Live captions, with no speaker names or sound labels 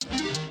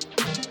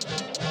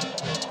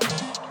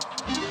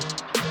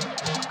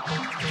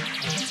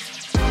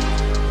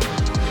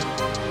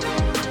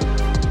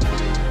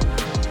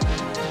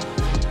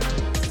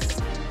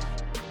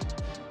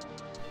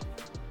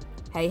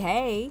Hey,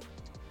 hey,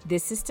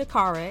 this is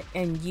Takara,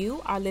 and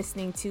you are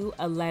listening to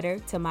A Letter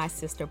to My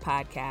Sister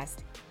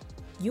podcast.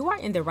 You are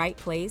in the right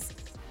place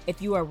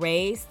if you are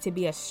raised to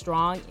be a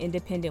strong,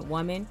 independent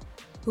woman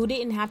who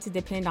didn't have to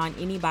depend on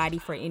anybody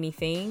for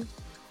anything,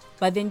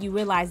 but then you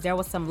realize there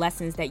were some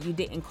lessons that you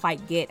didn't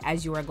quite get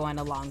as you were going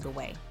along the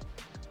way.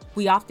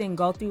 We often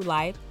go through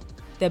life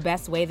the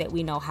best way that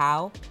we know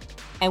how,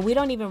 and we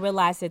don't even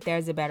realize that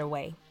there's a better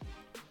way.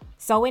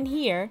 So in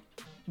here,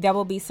 there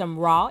will be some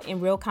raw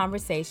and real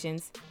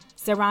conversations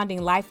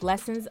surrounding life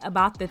lessons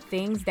about the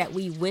things that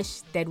we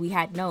wish that we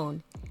had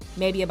known,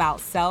 maybe about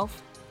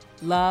self,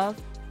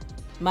 love,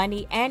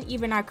 money, and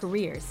even our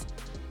careers.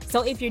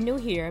 So if you're new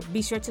here,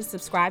 be sure to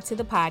subscribe to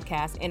the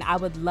podcast, and I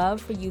would love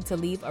for you to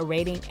leave a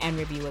rating and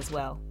review as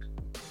well.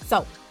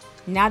 So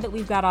now that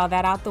we've got all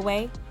that out the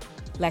way,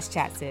 let's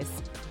chat, sis.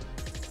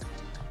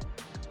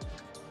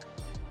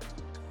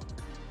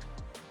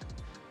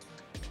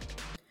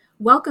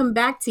 Welcome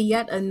back to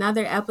yet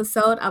another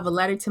episode of A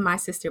Letter to My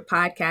Sister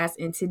podcast.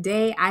 And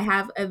today I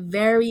have a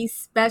very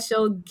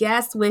special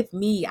guest with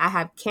me. I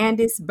have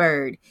Candice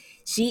Bird.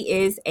 She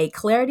is a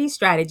clarity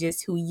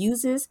strategist who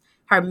uses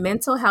her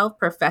mental health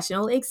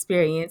professional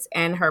experience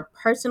and her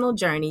personal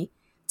journey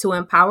to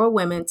empower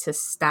women to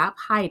stop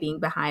hiding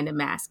behind a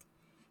mask.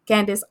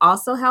 Candice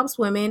also helps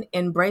women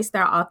embrace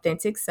their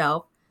authentic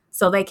self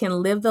so they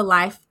can live the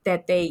life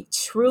that they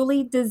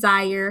truly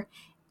desire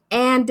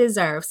and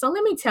deserve. So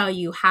let me tell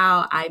you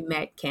how I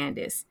met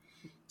Candice.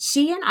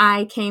 She and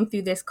I came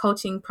through this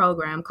coaching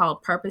program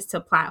called Purpose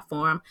to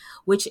Platform,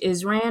 which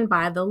is ran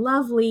by the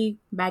lovely,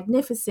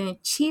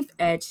 magnificent Chief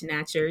Edge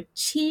Snatcher,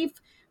 Chief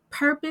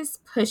Purpose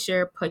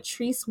Pusher,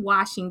 Patrice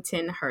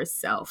Washington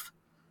herself.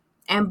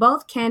 And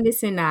both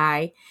Candice and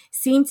I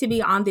seem to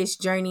be on this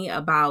journey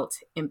about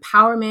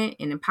empowerment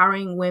and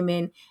empowering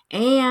women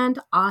and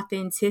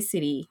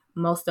authenticity,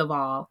 most of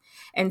all.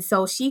 And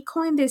so she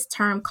coined this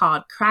term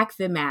called crack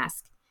the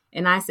mask.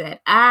 And I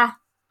said,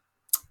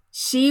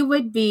 she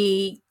would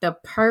be the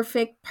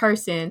perfect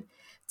person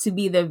to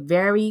be the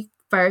very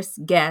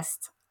first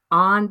guest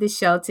on the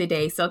show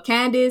today. So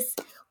Candice,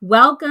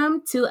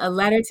 welcome to A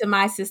Letter to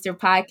My Sister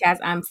podcast.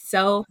 I'm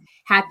so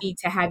happy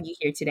to have you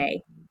here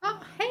today. Oh,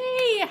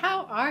 hey,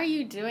 how are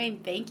you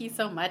doing? Thank you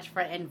so much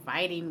for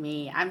inviting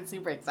me. I'm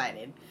super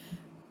excited.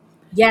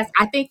 Yes,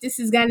 I think this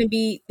is gonna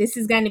be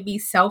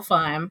so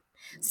fun.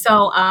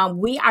 So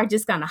we are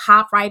just gonna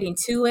hop right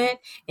into it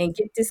and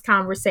get this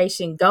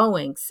conversation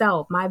going.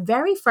 So my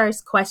very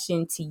first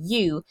question to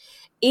you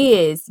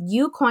is: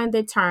 you coined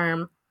the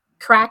term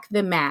 "crack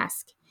the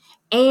mask,"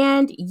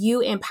 and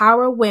you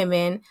empower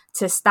women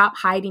to stop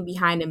hiding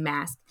behind a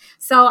mask.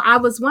 So I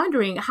was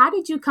wondering, how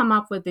did you come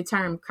up with the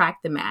term "crack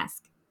the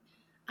mask"?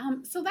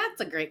 So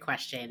that's a great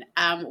question.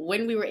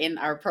 When we were in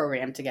our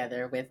program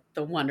together with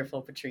the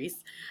wonderful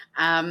Patrice,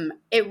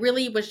 it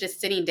really was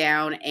just sitting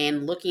down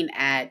and looking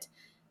at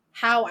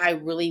how I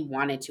really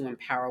wanted to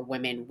empower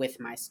women with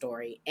my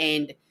story.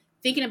 And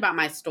thinking about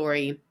my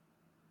story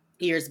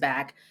years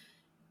back,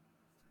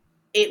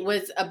 it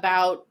was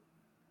about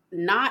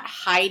not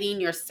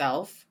hiding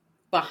yourself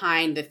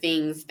behind the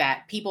things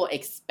that people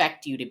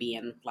expect you to be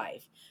in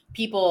life.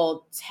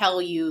 People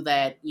tell you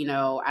that,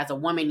 as a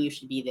woman, you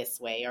should be this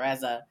way, or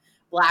as a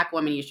Black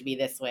woman, you should be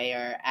this way,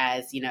 or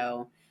as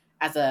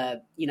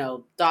a,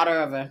 daughter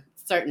of a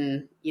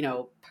certain,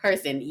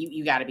 person,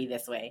 you got to be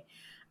this way.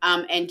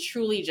 And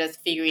truly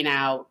just figuring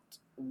out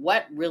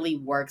what really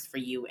works for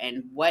you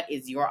and what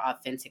is your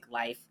authentic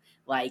life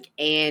like.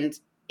 And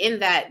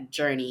in that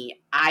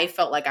journey, I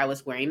felt like I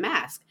was wearing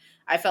masks.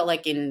 I felt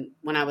like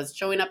when I was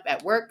showing up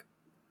at work,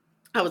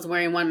 I was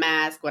wearing one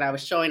mask. When I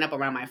was showing up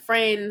around my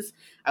friends,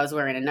 I was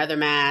wearing another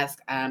mask.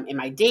 In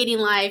my dating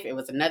life, it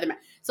was another mask.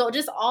 So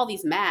just all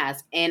these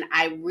masks. And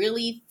I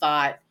really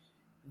thought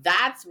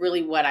that's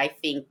really what I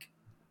think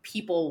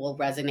people will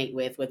resonate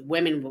with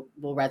women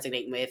will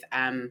resonate with.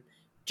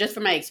 Just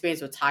from my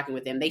experience with talking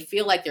with them, they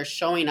feel like they're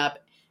showing up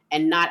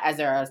and not as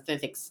their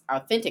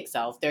authentic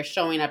self. They're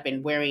showing up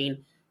and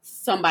wearing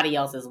somebody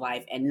else's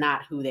life and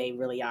not who they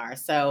really are.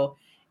 So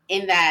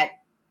in that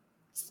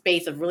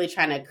space of really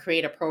trying to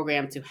create a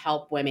program to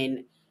help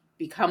women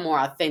become more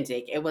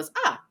authentic, it was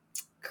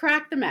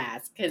crack the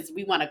mask, because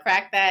we want to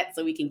crack that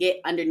so we can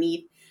get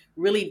underneath,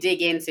 really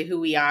dig into who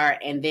we are,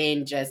 and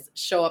then just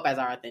show up as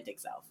our authentic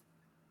self.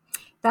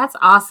 That's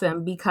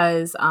awesome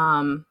because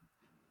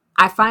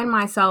I find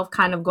myself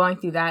kind of going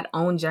through that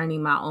own journey,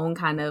 my own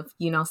kind of,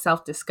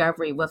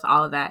 self-discovery with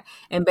all of that.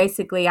 And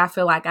basically, I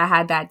feel like I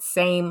had that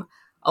same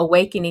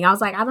awakening. I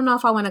was like, I don't know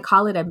if I want to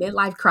call it a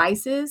midlife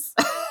crisis.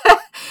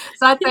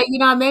 So I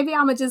thought, maybe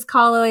I'm going to just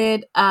call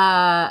it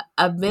a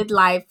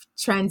midlife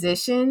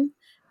transition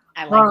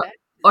I like or, that.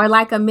 or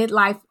like a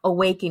midlife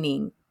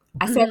awakening.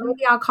 I said, Mhm.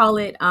 maybe I'll call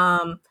it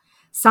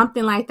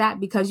something like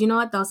that because you know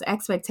what? Those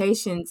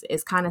expectations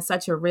is kind of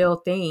such a real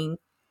thing.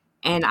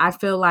 And I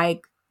feel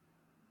like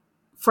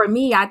for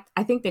me, I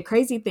think the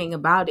crazy thing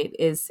about it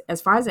is as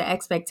far as the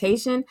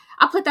expectation,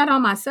 I put that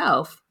on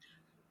myself.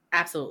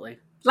 Absolutely.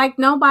 Like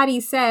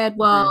nobody said,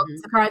 well, Hmm.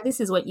 Sakara, this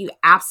is what you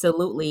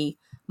absolutely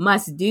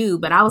must do.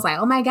 But I was like,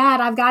 oh my God,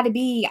 I've got to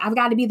be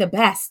the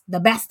best of the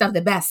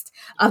best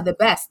of the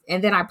best.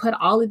 And then I put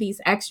all of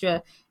these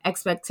extra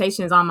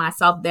expectations on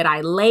myself that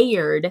I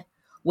layered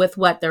with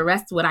what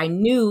I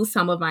knew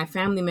some of my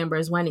family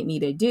members wanted me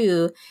to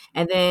do.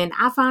 And then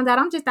I found out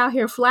I'm just out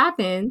here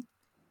flapping,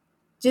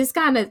 just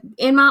kind of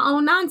in my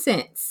own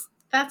nonsense.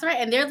 That's right.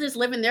 And they're just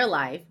living their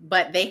life,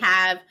 but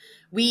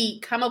we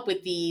come up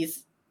with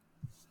these,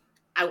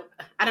 I,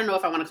 I don't know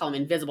if I want to call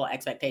them invisible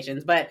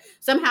expectations, but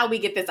somehow we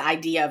get this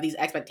idea of these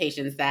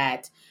expectations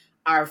that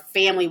our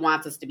family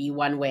wants us to be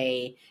one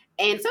way.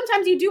 And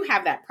sometimes you do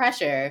have that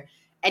pressure,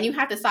 and you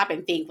have to stop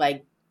and think,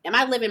 like, am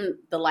I living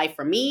the life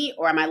for me,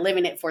 or am I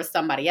living it for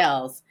somebody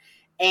else?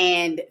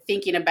 And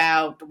thinking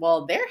about,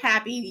 well, they're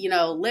happy,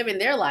 living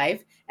their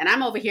life, and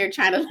I'm over here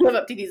trying to live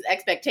up to these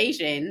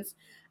expectations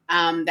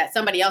that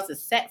somebody else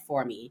has set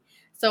for me.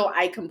 So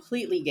I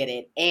completely get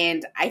it.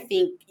 And I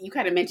think you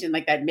kind of mentioned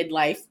like that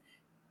midlife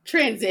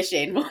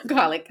transition, we'll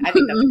call it. I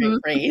think that's a great Mhm.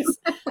 phrase.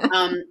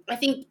 I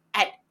think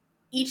at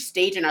each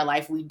stage in our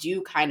life, we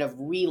do kind of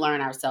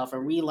relearn ourselves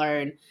and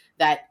relearn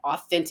that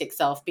authentic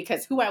self,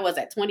 because who I was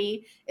at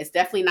 20 is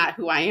definitely not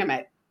who I am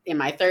in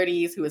my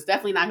 30s, who is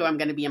definitely not who I'm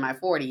going to be in my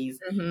 40s,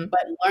 Mhm.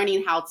 but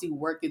learning how to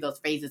work through those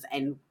phases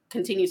and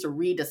continue to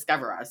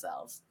rediscover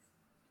ourselves.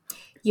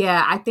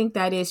 Yeah, I think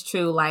that is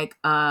true. Like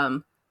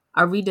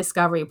a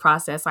rediscovery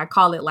process. I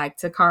call it like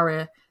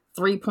Takara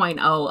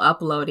 3.0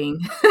 uploading,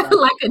 Love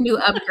like it. a new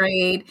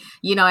upgrade,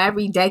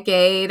 every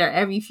decade or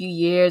every few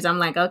years. I'm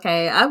like,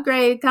 okay,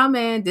 upgrade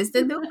coming. This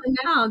the new one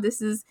now.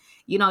 This is,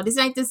 this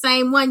ain't the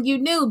same one you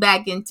knew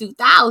back in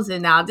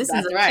 2000 now. This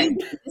is That's a right. new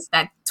one. This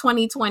that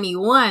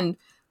 2021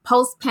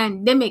 post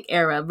pandemic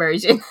era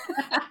version.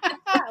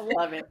 I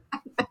love it.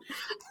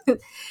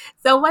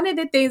 So one of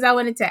the things I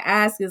wanted to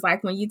ask is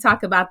like when you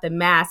talk about the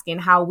mask and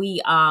how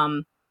we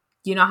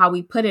how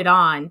we put it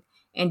on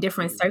in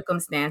different Mhm.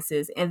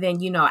 circumstances. And then,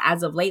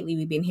 as of lately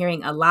we've been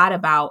hearing a lot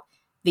about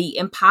the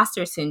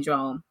imposter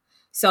syndrome.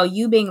 So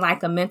you being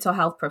like a mental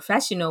health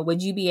professional,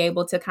 would you be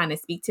able to kind of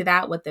speak to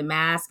that with the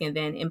mask and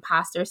then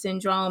imposter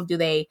syndrome?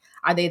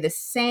 Are they the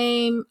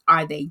same?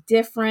 Are they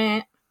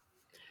different?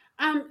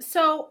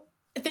 So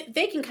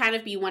they can kind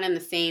of be one and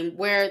the same,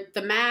 where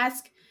the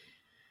mask,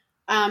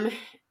 um,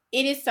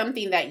 it is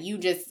something that you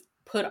just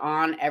put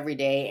on every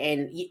day,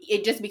 and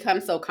it just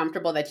becomes so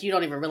comfortable that you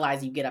don't even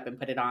realize you get up and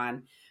put it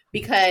on,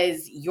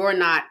 because you're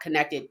not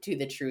connected to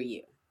the true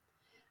you.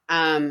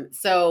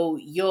 So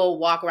you'll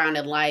walk around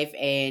in life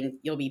and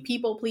you'll be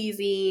people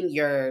pleasing.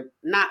 You're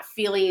not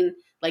feeling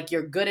like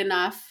you're good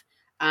enough.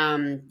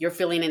 You're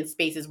feeling in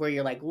spaces where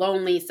you're like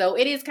lonely. So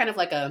it is kind of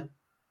like a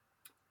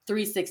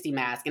 360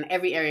 mask in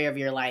every area of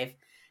your life,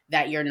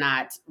 that you're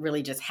not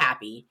really just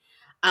happy.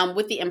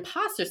 With the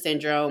imposter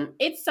syndrome,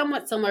 it's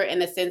somewhat similar in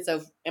the sense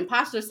of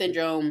imposter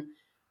syndrome.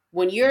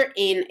 When you're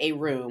in a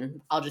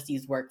room, I'll just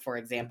use work for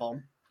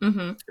example,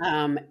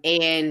 Mm-hmm.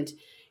 and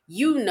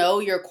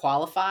you're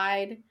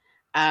qualified,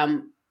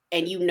 um,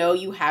 and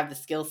you have the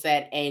skill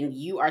set, and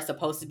you are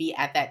supposed to be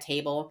at that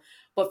table,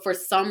 but for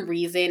some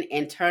reason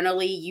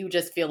internally you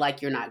just feel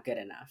like you're not good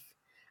enough.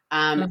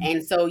 Mm-hmm.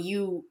 And so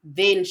you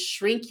then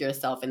shrink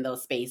yourself in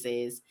those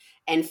spaces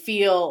and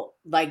feel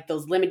like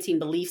those limiting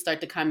beliefs start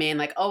to come in,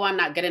 like, oh, I'm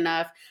not good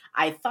enough.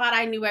 I thought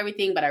I knew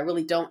everything, but I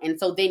really don't. And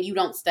so then you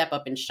don't step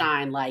up and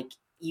shine like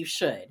you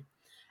should.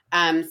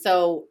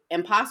 So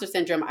imposter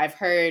syndrome, I've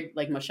heard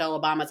like Michelle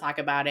Obama talk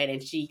about it,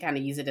 and she kind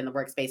of use it in the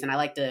workspace. And I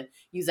like to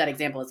use that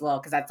example as well,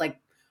 because that's like,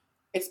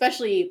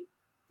 especially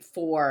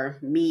for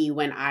me,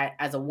 when I,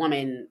 as a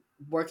woman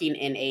working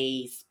in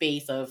a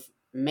space of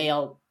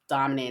male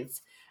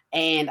dominance,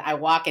 and I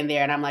walk in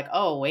there and I'm like,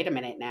 oh, wait a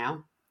minute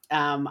now.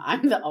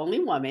 I'm the only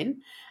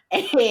woman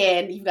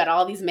and you've got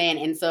all these men.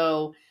 And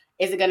so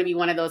is it going to be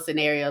one of those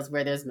scenarios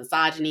where there's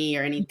misogyny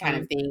or any kind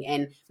Mm-hmm. of thing?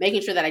 And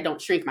making sure that I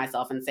don't shrink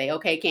myself and say,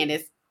 okay,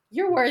 Candace,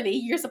 you're worthy.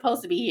 You're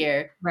supposed to be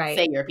here. Right.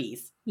 Say your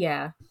piece.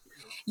 Yeah.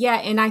 Yeah.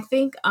 And I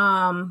think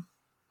I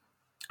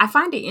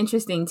find it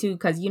interesting too,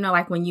 because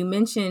like when you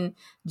mention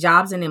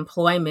jobs and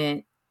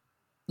employment,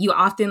 you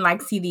often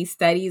like see these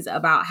studies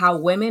about how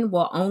women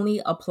will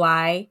only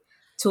apply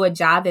to a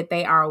job that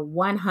they are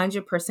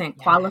 100% Yes.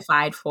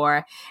 qualified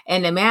for,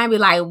 and the man be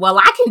like, well,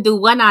 I can do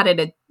one out of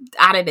the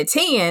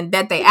 10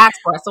 that they asked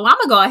for, so I'm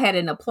gonna go ahead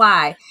and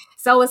apply.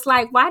 So it's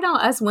like, why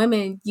don't us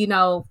women, Yeah.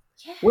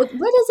 what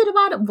is it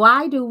about it?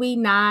 Why do we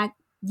not,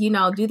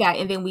 do that?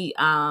 And then we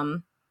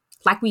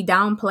like we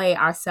downplay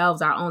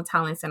ourselves, our own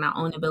talents and our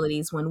own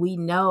abilities when we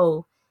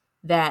know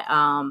that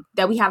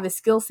we have the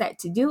skill set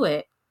to do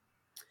it.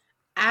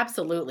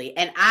 Absolutely.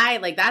 And I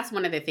like, that's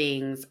one of the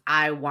things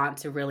I want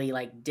to really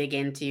like dig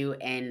into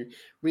and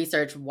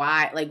research.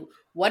 Why, like,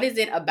 what is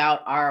it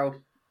about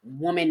our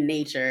woman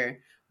nature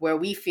where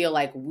we feel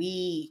like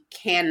we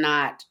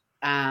cannot,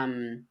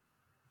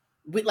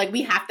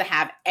 we have to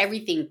have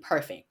everything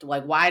perfect?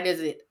 Like, why does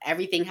it,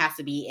 everything has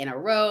to be in a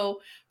row?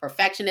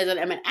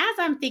 Perfectionism. I mean, as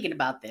I'm thinking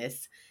about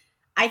this,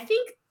 I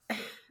think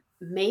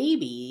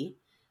maybe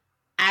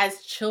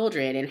as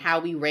children and how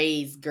we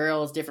raise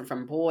girls different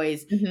from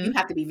boys. You Mhm.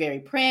 have to be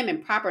very prim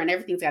and proper, and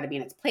everything's got to be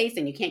in its place,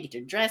 and you can't get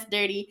your dress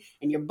dirty,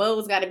 and your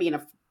bow's got to be in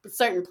a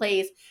certain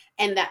place.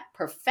 And that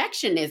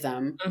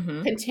perfectionism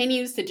Mhm.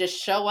 continues to just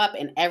show up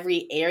in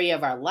every area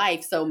of our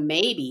life. So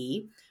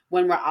maybe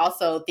when we're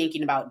also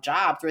thinking about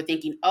jobs, we're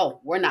thinking, oh,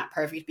 we're not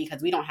perfect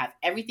because we don't have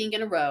everything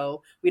in a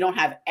row. We don't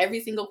have every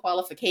single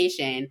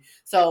qualification.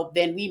 So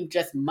then we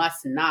just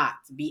must not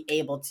be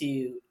able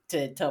to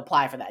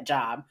apply for that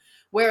job.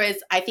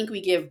 Whereas I think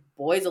we give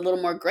boys a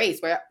little more grace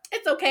where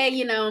it's okay,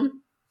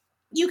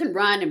 you can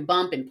run and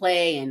bump and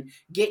play and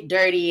get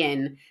dirty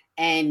and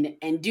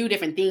do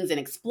different things and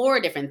explore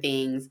different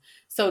things.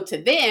 So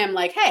to them,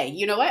 like, hey,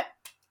 you know what?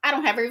 I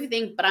don't have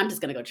everything, but I'm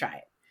just gonna go try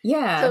it.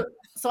 Yeah.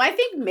 So I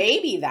think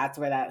maybe that's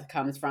where that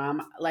comes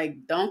from.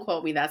 Like, don't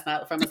quote me, that's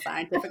not from a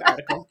scientific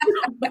article.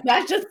 But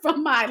that's just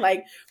from my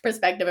like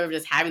perspective of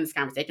just having this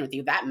conversation with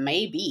you. That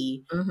may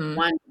be Mhm.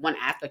 one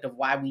aspect of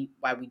why we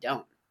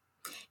don't.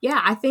 Yeah,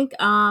 I think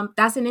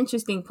that's an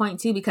interesting point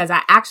too, because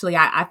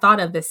I thought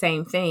of the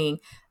same thing.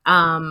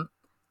 Um,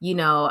 you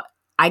know,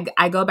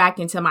 I go back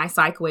into my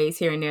psych ways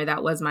here and there.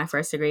 That was my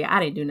first degree. I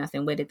didn't do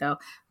nothing with it though.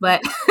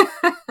 But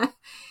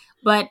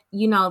but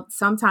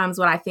sometimes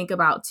what I think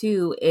about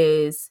too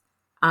is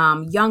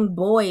young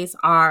boys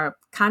are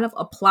kind of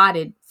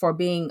applauded for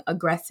being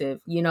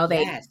aggressive.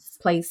 They Yes.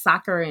 play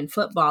soccer and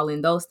football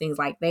and those things,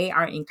 like they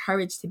are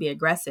encouraged to be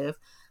aggressive.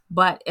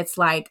 But it's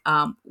like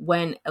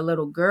when a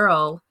little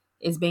girl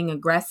is being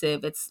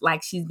aggressive, it's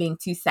like she's being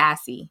too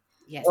sassy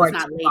Yes, or it's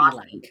not too bossy.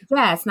 ladylike.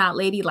 Yeah, it's not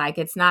ladylike.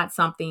 It's not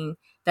something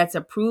that's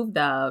approved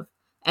of.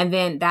 And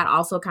then that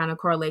also kind of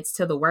correlates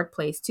to the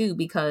workplace too,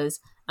 because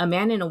a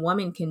man and a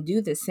woman can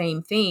do the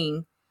same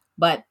thing,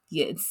 but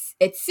it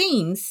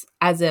seems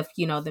as if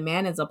the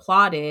man is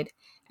applauded,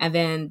 and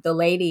then the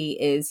lady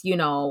is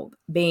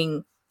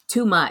being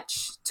too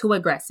much, too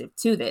aggressive,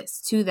 to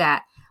this, to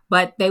that.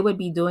 But they would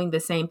be doing the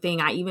same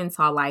thing. I even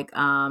saw like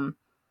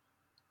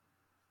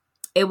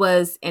it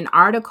was an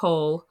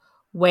article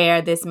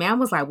where this man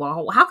was like,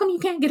 well, how come you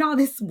can't get all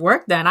this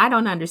work done? I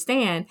don't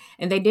understand.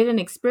 And they did an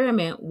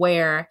experiment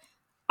where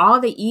all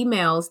the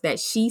emails that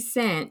she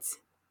sent,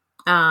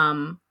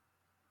 um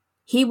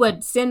he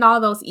would send all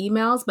those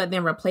emails, but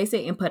then replace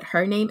it and put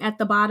her name at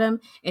the bottom.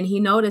 And he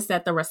noticed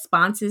that the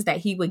responses that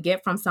he would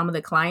get from some of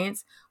the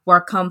clients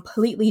were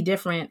completely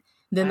different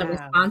than the Wow.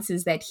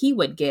 responses that he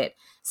would get.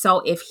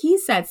 So if he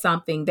said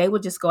something, they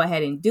would just go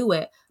ahead and do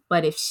it.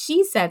 But if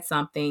she said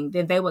something,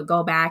 then they would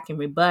go back and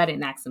rebut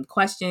and ask some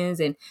questions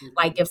and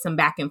like Mhm. give some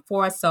back and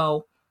forth.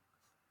 So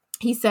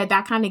he said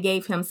that kind of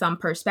gave him some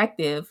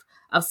perspective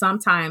of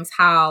sometimes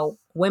how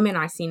women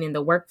are seen in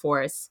the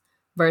workforce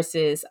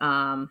versus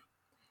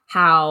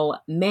how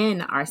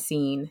men are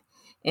seen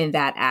in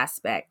that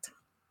aspect.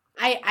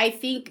 I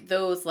think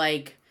those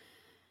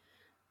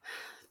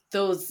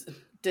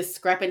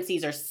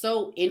discrepancies are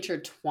so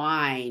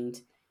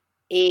intertwined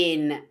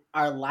in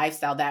our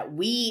lifestyle that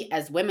we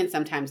as women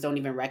sometimes don't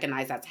even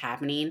recognize that's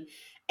happening.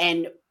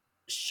 And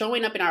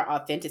showing up in our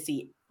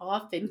authenticity,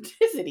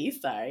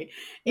 sorry,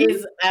 Mhm.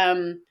 is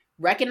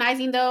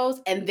recognizing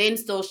those and then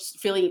still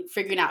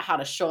figuring out how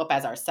to show up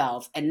as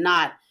ourselves and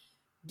not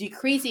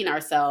decreasing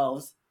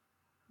ourselves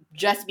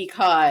just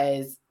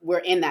because we're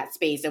in that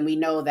space and we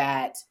know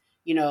that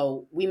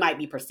we might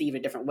be perceived a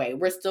different way.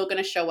 We're still going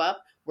to show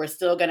up, we're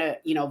still going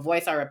to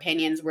voice our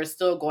opinions, we're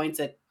still going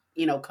to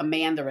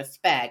command the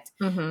respect.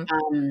 Mhm.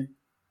 um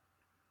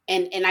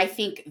and I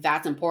think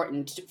that's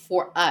important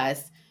for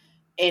us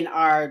in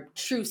our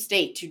true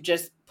state to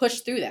just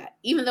push through that.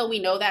 Even though we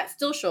know that,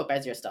 still show up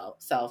as yourself,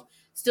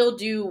 still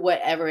do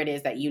whatever it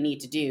is that you need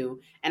to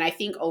do. And I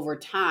think over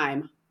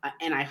time,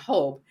 and I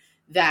hope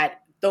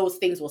that those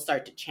things will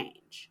start to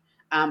change.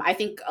 I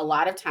think a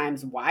lot of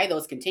times why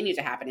those continue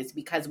to happen is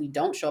because we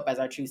don't show up as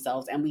our true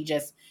selves and we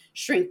just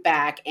shrink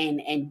back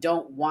and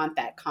don't want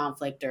that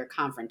conflict or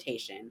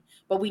confrontation.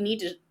 But we need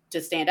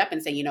to stand up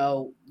and say,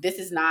 this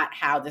is not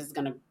how this is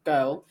going to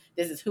go.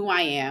 This is who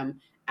I am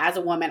as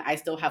a woman. I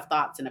still have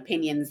thoughts and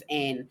opinions,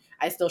 and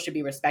I still should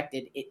be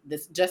respected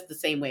this just the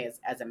same way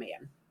as a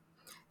man.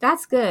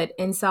 That's good.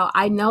 And so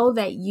I know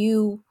that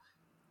you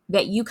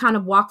kind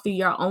of walk through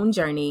your own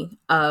journey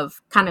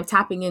of kind of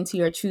tapping into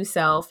your true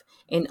self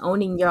and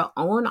owning your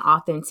own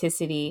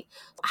authenticity.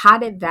 How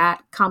did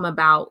that come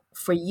about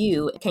for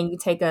you? Can you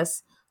take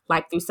us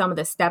like through some of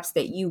the steps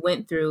that you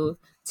went through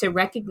to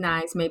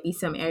recognize maybe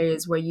some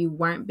areas where you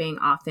weren't being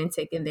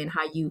authentic, and then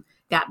how you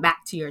got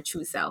back to your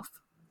true self?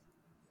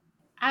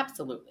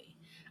 Absolutely.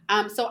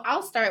 So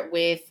I'll start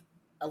with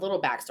a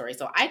little backstory.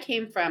 So I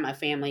came from a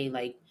family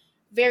like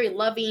very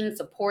loving,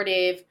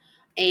 supportive,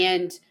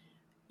 and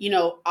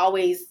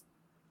always.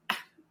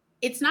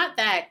 It's not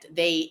that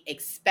they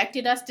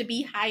expected us to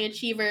be high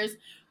achievers,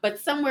 but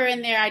somewhere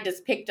in there, I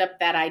just picked up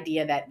that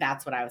idea that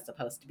that's what I was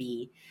supposed to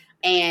be.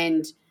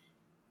 And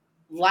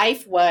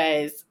life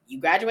was you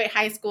graduate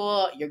high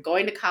school, you're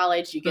going to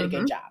college, you get a good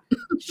Mm-hmm. job.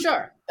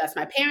 Sure, that's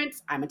my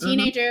parents. I'm a Mm-hmm.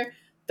 teenager.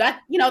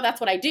 That's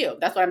what I do.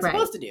 That's what I'm Right.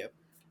 supposed to do.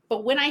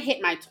 But when I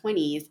hit my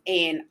 20s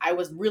and I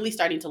was really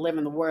starting to live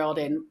in the world,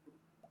 and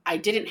I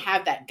didn't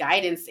have that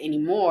guidance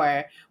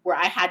anymore where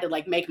I had to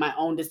like make my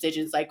own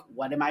decisions like,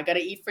 what am I going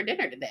to eat for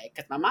dinner today?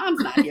 Because my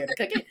mom's not here to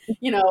cook it.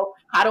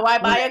 How do I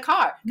buy Right. a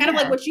car? Kind of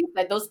like Yeah. what you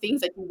said, those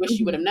things that you wish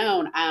you would have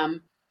Mhm.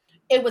 known.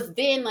 It was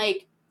then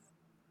like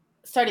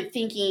started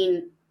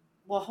thinking,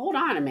 well, hold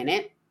on a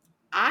minute.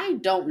 I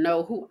don't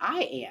know who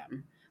I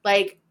am.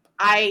 Like,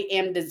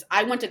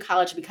 I went to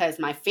college because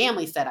my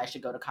family said I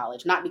should go to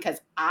college, not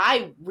because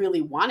I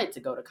really wanted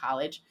to go to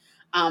college.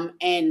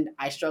 And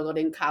I struggled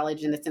in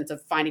college in the sense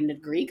of finding a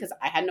degree because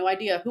I had no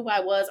idea who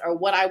I was or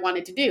what I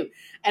wanted to do.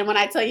 And when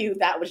I tell you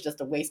that was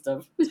just a waste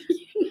of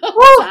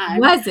Woo, time,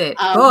 was it?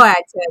 Boy, um,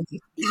 I tell you.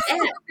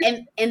 yeah,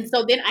 and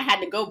so then I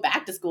had to go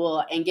back to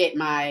school and get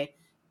my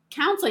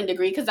counseling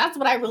degree because that's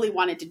what I really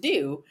wanted to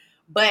do.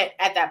 But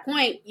at that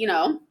point,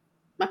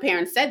 my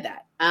parents said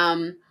that.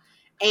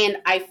 And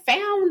I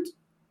found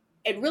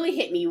it really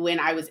hit me when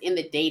I was in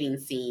the dating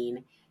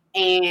scene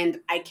and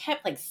I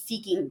kept like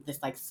seeking this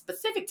like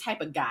specific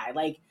type of guy.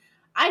 Like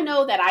I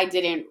know that I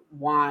didn't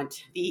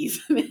want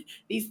these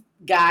these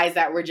guys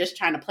that were just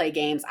trying to play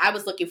games. I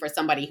was looking for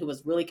somebody who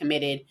was really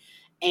committed,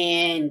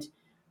 and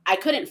I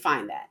couldn't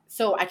find that.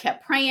 So I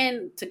kept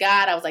praying to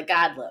God. I was like,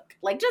 God, look,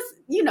 like just,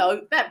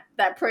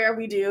 that prayer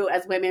we do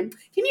as women.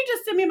 Can you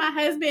just send me my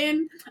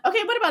husband?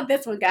 Okay, what about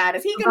this one, God?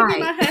 Is he going to be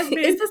Right. my Is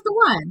husband? this the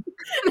one?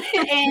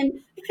 and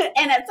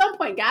and at some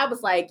point God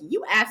was like,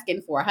 you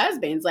asking for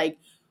husbands, like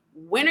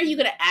when are you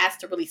going to ask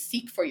to really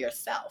seek for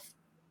yourself?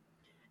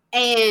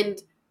 And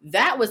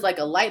that was like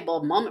a light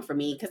bulb moment for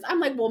me because I'm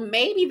like, well,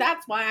 maybe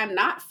that's why I'm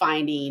not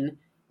finding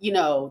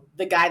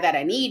the guy that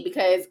I need,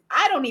 because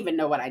I don't even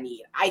know what I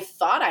need. I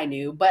thought I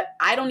knew, but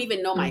I don't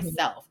even know Mhm.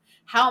 myself.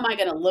 How am I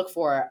going to look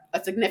for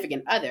a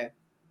significant other?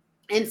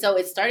 And so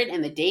it started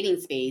in the dating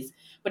space,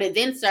 but it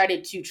then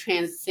started to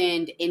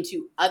transcend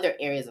into other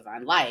areas of my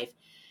life.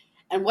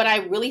 And what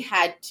I really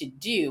had to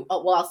do,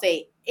 oh, well, I'll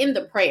say in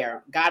the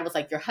prayer, God was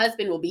like, your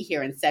husband will be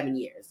here in 7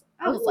 years.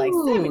 I was like,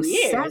 Ooh, 7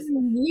 years?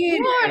 7 years.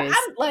 Lord,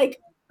 I'm like,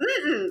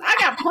 I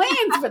got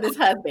plans for this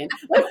husband.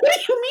 Like, what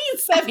do you mean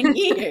 7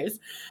 years?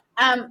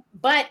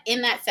 But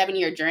in that 7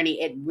 year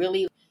journey, it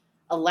really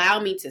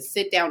allowed me to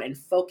sit down and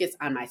focus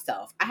on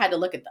myself. I had to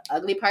look at the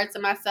ugly parts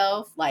of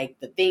myself, like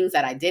the things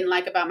that I didn't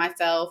like about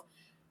myself,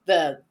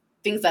 the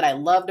things that I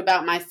loved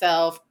about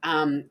myself.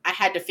 I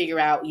had to figure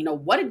out,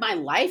 what did my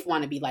life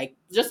want to be like?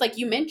 Just like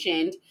you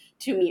mentioned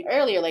to me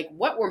earlier, like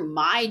what were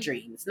my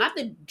dreams? Not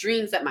the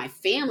dreams that my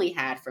family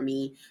had for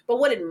me, but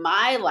what did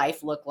my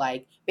life look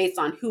like based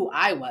on who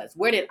I was?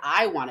 Where did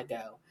I want to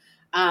go?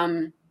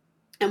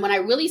 And when I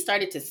really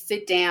started to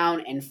sit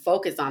down and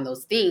focus on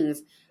those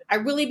things, I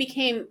really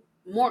became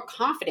more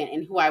confident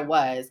in who I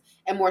was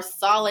and more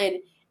solid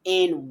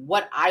in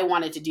what I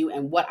wanted to do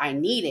and what I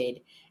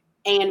needed.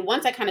 And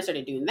once I kind of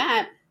started doing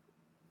that,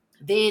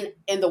 then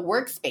in the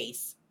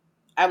workspace,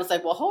 I was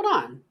like, well, hold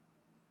on.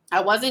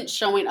 I wasn't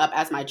showing up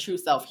as my true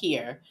self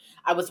here.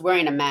 I was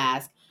wearing a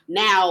mask.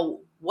 Now,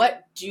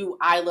 what do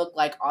I look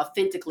like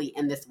authentically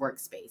in this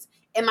workspace?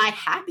 Am I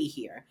happy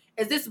here?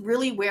 Is this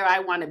really where I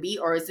want to be?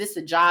 Or is this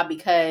a job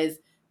because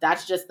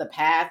that's just the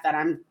path that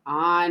I'm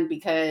on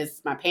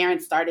because my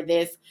parents started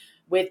this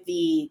with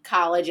the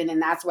college and then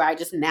that's where I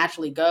just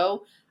naturally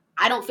go?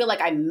 I don't feel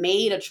like I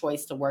made a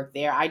choice to work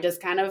there. I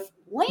just kind of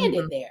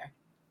landed Mhm. there.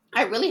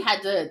 I really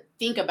had to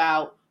think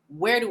about,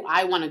 where do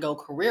I want to go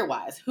career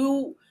wise?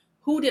 Who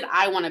did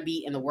I want to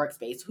be in the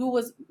workspace? Who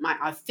was my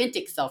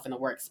authentic self in the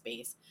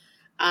workspace?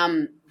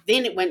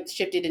 Then it went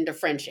shifted into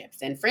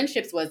friendships, and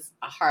friendships was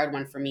a hard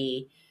one for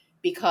me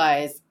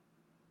because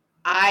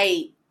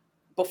I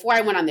before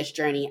I went on this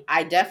journey,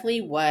 I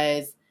definitely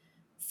was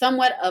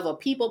somewhat of a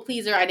people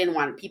pleaser. I didn't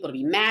want people to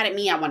be mad at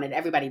me. I wanted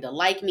everybody to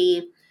like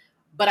me,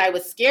 but I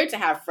was scared to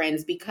have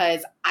friends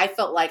because I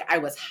felt like I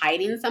was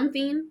hiding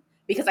something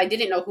because I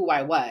didn't know who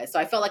I was. So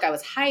I felt like I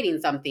was hiding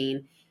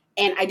something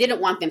and I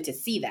didn't want them to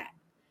see that.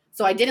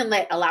 So I didn't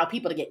allow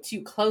people to get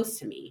too close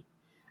to me.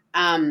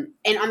 And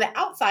on the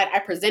outside, I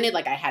presented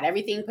like I had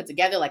everything put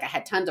together, like I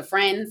had tons of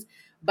friends.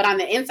 But on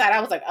the inside,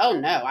 I was like, oh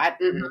no,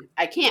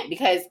 I can't,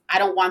 because I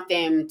don't want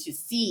them to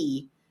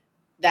see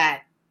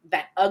that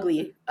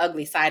ugly,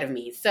 ugly side of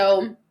me.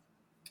 So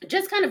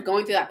just kind of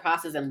going through that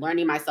process and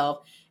learning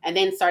myself, and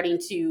then starting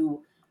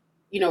to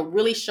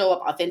really show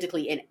up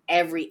authentically in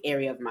every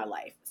area of my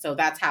life. So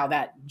that's how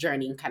that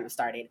journey kind of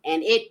started.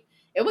 And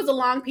it was a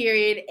long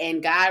period,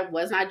 and God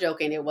was not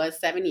joking. It was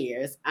 7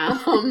 years.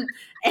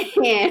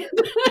 And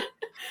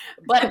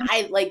but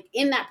I like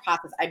in that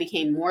process, I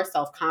became more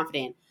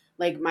self-confident.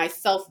 Like my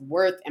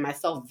self-worth and my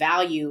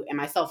self-value and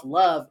my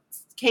self-love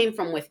came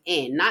from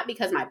within, not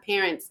because my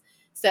parents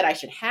said I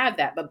should have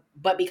that,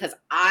 but because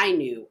I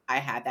knew I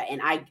had that,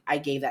 and I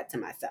gave that to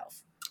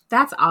myself.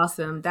 That's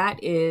awesome.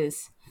 That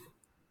is,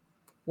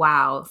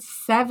 wow,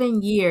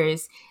 7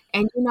 years.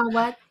 And you know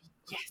what?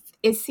 Yes.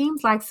 It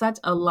seems like such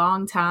a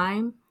long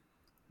time,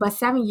 but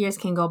 7 years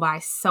can go by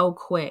so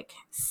quick,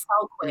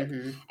 so quick.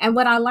 Hmm. And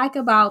what I like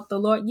about the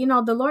Lord,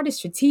 the Lord is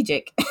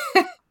strategic.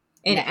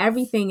 in Yes,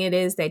 everything it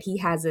is that he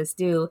has us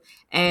do.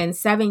 And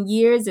 7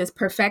 years is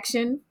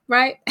perfection,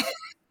 right?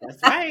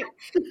 that's right.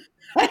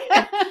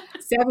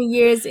 7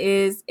 years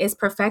is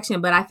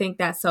perfection. But I think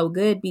that's so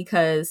good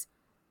because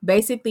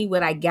basically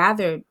what I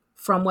gathered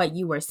from what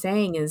you were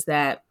saying is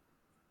that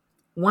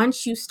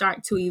once you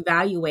start to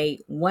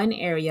evaluate one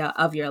area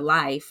of your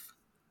life,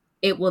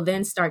 it will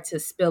then start to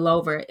spill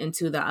over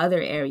into the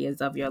other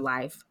areas of your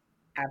life.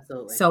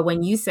 Absolutely. So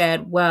when you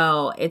said,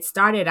 well, it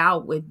started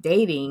out with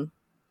dating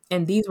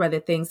and these were the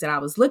things that I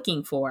was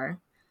looking for.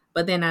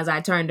 But then as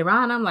I turned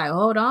around, I'm like,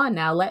 hold on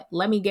now,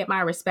 let me get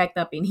my respect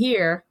up in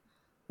here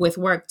with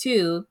work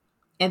too.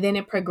 And then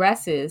it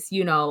progresses,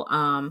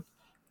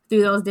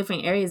 through those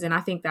different areas. And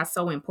I think that's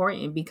so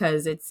important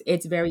because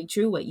it's very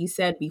true what you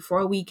said.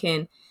 Before we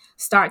can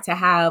start to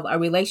have a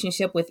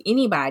relationship with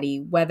anybody,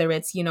 whether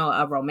it's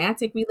a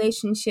romantic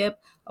relationship,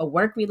 a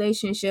work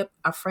relationship,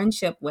 a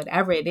friendship,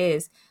 whatever it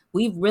is,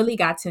 we've really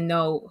got to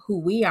know who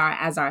we are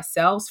as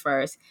ourselves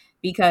first.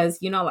 Because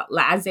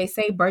as they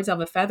say, birds of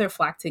a feather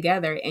flock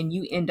together, and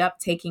you end up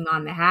taking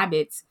on the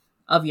habits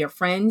of your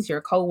friends, your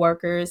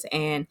coworkers,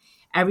 and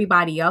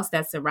everybody else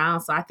that's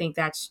around. So I think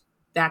that's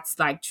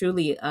like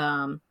truly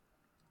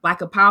like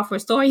a powerful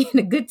story and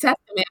a good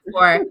testament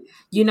for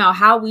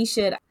how we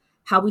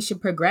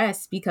should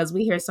progress, because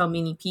we hear so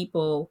many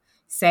people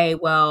say,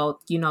 well,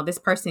 this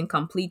person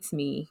completes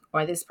me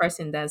or this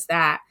person does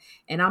that.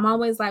 And I'm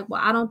always like,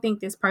 well, I don't think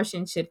this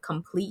person should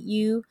complete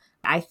you.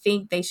 I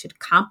think they should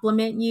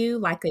complement you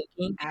like a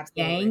yin and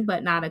yang, Absolutely.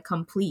 but not a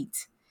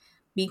complete.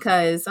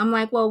 Because I'm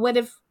like, well, what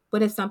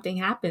if something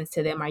happens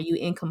to them? Are you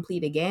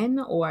incomplete again?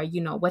 Or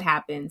what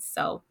happens?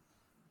 So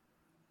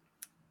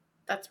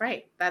That's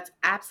right. That's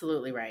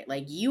absolutely right.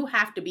 Like you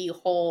have to be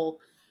whole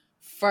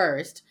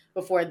first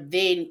before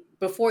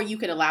you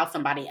can allow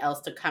somebody else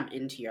to come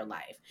into your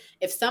life.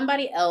 If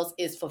somebody else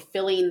is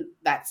fulfilling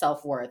that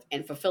self-worth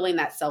and fulfilling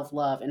that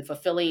self-love and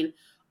fulfilling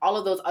all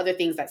of those other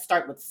things that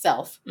start with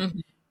self,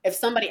 mhm. if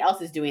somebody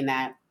else is doing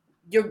that,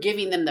 you're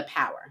giving them the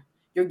power.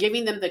 You're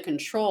giving them the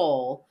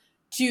control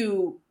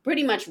to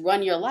pretty much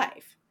run your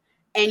life.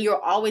 And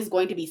you're always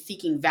going to be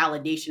seeking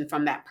validation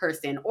from that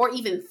person or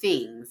even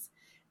things.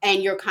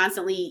 And you're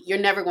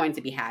never going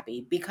to be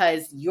happy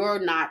because you're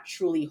not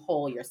truly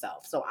whole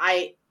yourself. So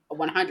I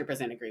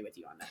 100% agree with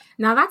you on that.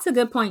 Now that's a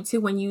good point too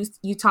when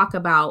you talk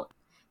about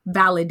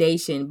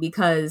validation,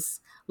 because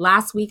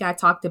last week I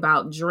talked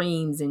about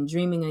dreams and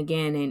dreaming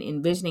again and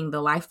envisioning the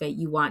life that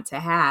you want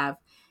to have.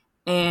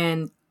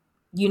 And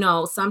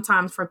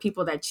sometimes for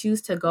people that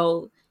choose to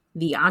go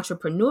the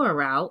entrepreneur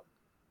route,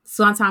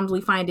 sometimes we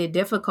find it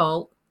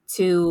difficult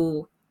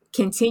to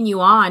continue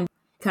on,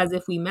 because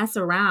if we mess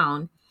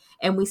around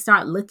and we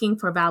start looking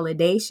for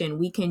validation,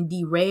 we can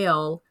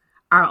derail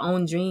our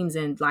own dreams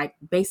and like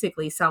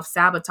basically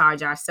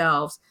self-sabotage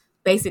ourselves,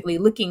 basically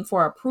looking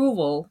for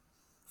approval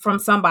from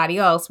somebody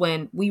else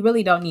when we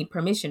really don't need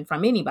permission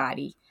from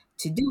anybody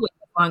to do it,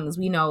 as long as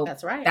we know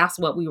That's right. that's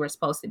what we were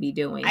supposed to be I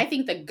doing.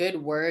 think the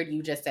good word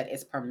you just said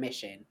is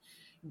permission.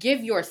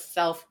 Give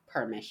yourself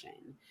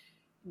permission.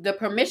 The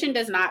permission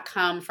does not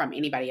come from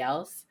anybody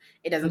else.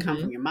 It doesn't come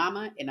from Hmm. your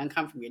mama. It doesn't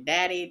come from your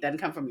daddy. It doesn't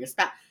come from your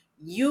spouse.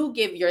 You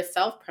give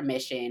yourself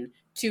permission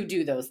to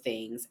do those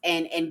things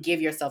and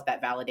give yourself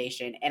that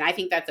validation. And I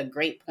think that's a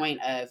great point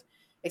of,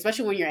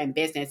 especially when you're in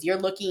business, you're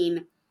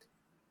looking,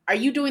 are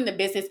you doing the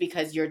business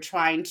because you're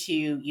trying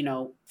to,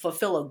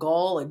 fulfill a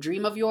goal, a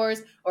dream of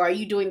yours, or are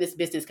you doing this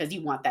business because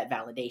you want that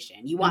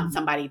validation? You want Hmm.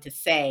 somebody to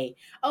say,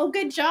 "Oh,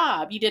 good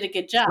job. You did a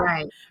good job."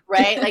 Right.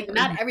 Right? Like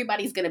not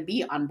everybody's going to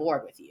be on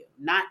board with you.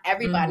 Not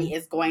everybody Hmm.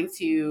 is going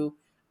to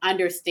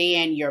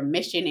understand your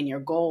mission and your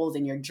goals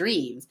and your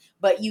dreams,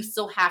 but you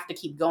still have to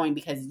keep going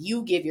because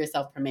you give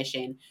yourself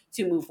permission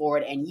to move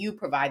forward and you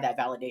provide that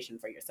validation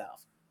for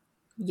yourself.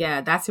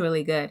 Yeah, that's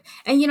really good.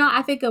 And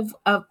I think of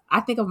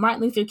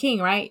Martin Luther King,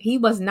 right? He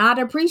was not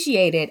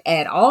appreciated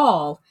at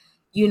all,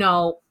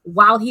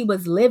 while he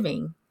was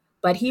living,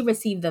 but he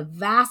received the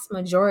vast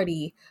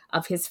majority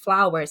of his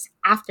flowers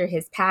after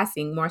his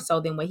passing, more so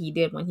than what he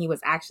did when he was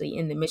actually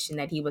in the mission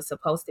that he was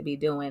supposed to be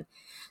doing.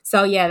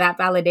 So yeah, that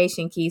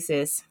validation piece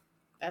is,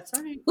 That's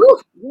right.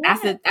 woo,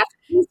 that's Yeah. a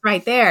piece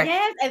right there.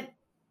 Yes, and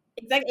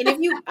exactly. And if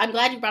you, I'm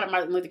glad you brought up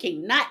Martin Luther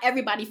King. Not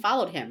everybody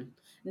followed him.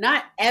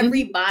 Not Hmm.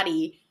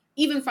 everybody,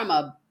 even from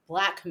a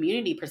Black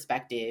community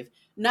perspective,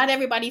 not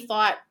everybody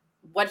thought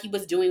what he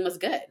was doing was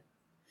good.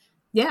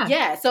 Yeah.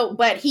 Yeah. So,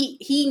 but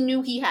he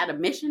knew he had a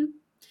mission,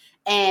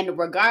 and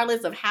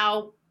regardless of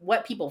how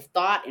what people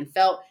thought and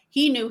felt,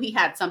 he knew he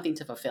had something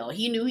to fulfill.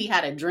 He knew he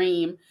had a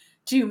dream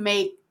to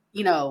make,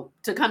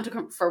 to come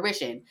to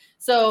fruition.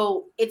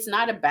 So it's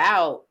not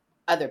about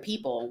other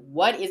people.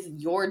 What is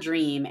your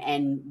dream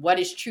and what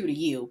is true to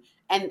you?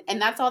 And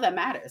that's all that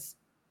matters.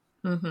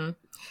 Hmm.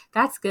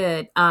 That's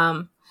good.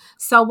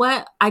 So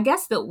what I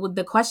guess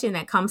the question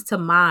that comes to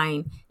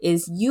mind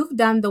is, you've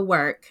done the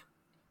work,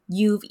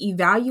 you've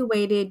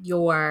evaluated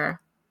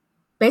your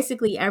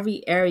basically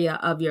every area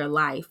of your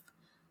life.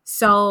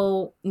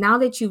 So now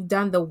that you've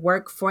done the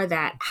work for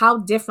that, how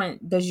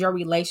different does your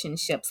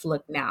relationships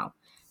look now?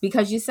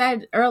 because you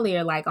said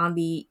earlier, like on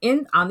the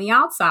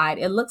outside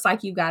it looks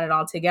like you got it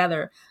all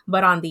together,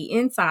 but on the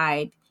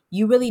inside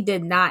you really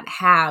did not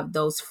have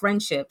those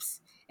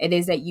friendships it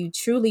is that you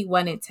truly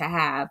wanted to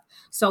have.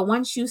 So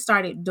once you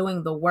started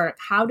doing the work,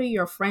 how do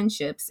your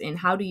friendships and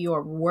how do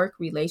your work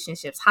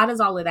relationships, how does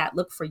all of that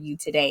look for you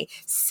today?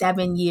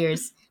 7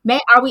 years,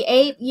 May, are we Oh,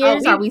 8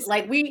 years, are we?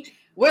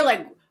 we're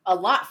like a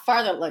lot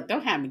farther. Like,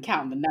 don't have me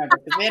counting the numbers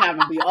because then I'm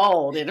gonna be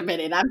old in a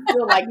minute. I'm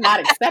still like not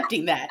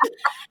accepting that.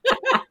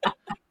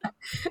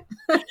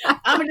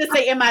 I'm gonna just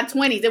say in my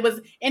 20s. It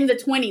was in the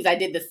 20s I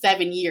did the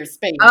 7 year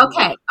span.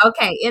 Okay,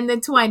 okay, in the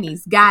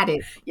 20s, got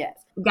it, Yes.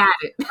 got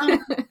it.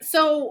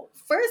 So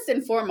first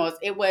and foremost,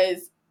 it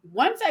was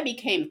once I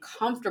became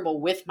comfortable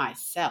with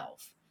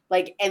myself,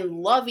 like and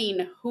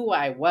loving who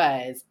I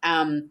was,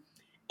 and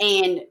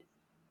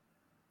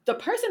the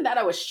person that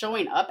I was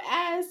showing up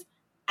as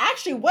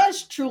actually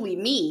was truly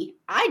me.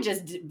 I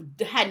just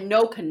had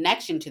no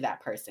connection to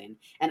that person.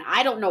 And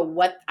I didn't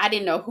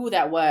know who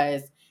that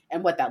was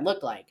and what that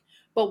looked like.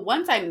 But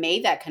once I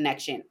made that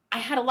connection, I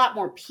had a lot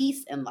more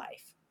peace in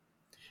life.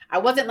 I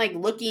wasn't like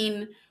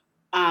looking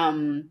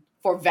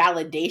for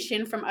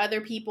validation from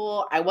other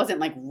people. I wasn't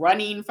like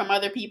running from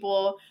other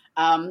people.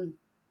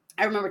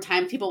 I remember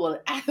times people will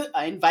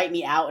invite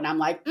me out, and I'm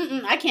like,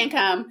 I can't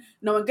come.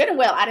 Knowing good and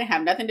well, I didn't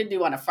have nothing to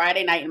do on a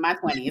Friday night in my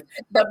 20s.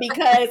 But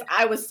because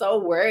I was so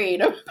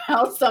worried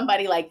about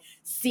somebody like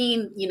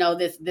seeing,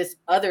 this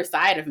other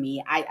side of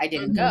me, I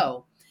didn't Mhm,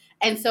 go.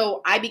 And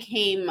so I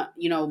became,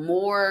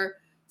 more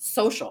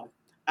social.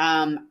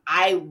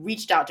 I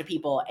reached out to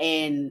people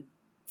and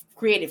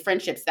created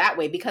friendships that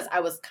way because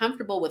I was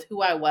comfortable with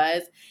who I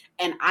was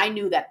and I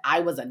knew that I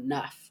was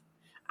enough.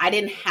 I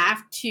didn't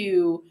have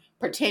to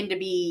pretend to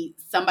be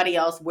somebody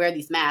else, wear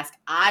these masks.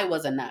 I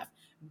was enough.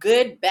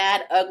 Good,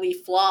 bad, ugly,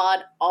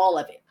 flawed, all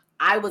of it.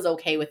 I was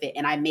okay with it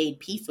and I made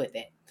peace with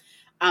it.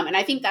 And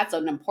I think that's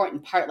an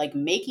important part, like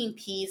making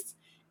peace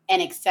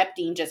and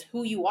accepting just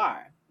who you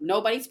are.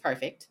 Nobody's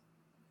perfect.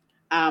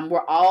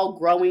 We're all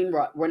growing.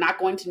 We're not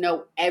going to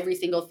know every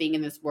single thing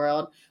in this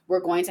world. We're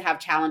going to have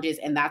challenges,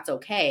 and that's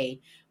okay.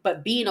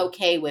 But being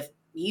okay with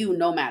you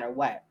no matter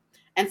what.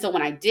 And so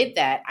when I did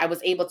that, I was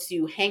able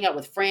to hang out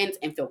with friends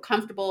and feel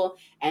comfortable.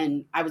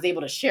 And I was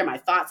able to share my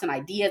thoughts and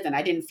ideas. And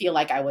I didn't feel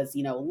like I was,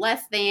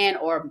 less than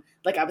or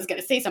like I was going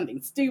to say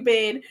something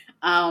stupid.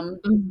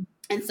 mhm.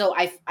 And so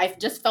I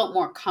just felt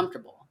more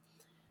comfortable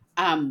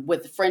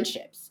with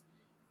friendships.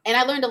 And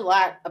I learned a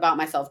lot about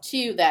myself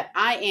too that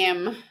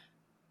I'm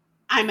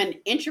an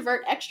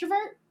introvert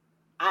extrovert.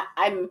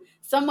 I'm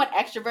somewhat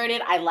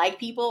extroverted. I like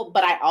people,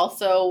 but I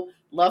also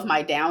love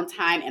my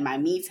downtime and my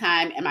me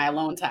time and my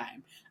alone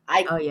time.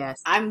 I Oh,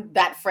 yes. I'm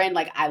that friend,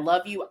 like I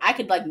love you. I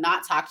could like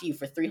not talk to you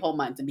for 3 whole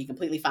months and be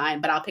completely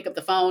fine, but I'll pick up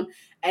the phone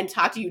and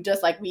talk to you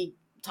just like we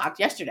talked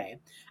yesterday.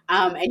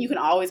 And you can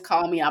always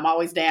call me. I'm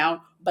always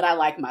down, but I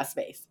like my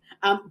space.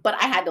 But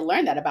I had to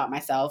learn that about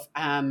myself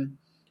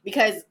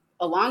because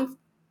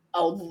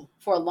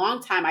for a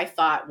long time I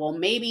thought, well,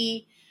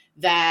 maybe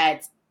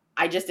that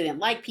I just didn't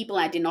like people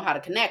and I didn't know how to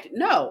connect.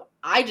 No,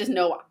 I just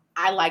know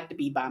I like to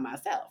be by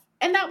myself.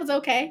 And that was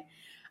okay.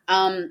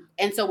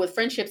 And so with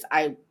friendships,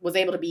 I was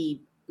able to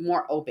be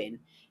more open.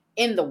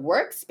 In the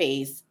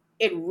workspace,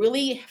 it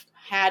really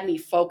had me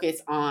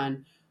focus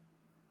on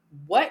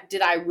what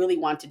did I really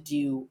want to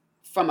do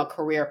from a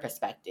career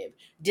perspective.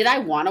 Did I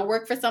want to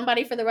work for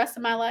somebody for the rest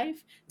of my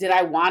life? Did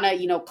I want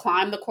to,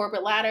 climb the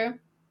corporate ladder?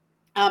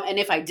 And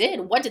if I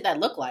did, what did that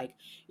look like?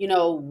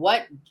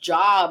 What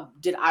job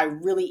did I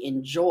really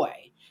enjoy?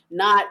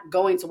 Not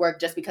going to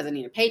work just because I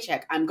need a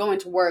paycheck. I'm going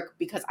to work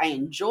because I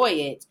enjoy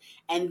it.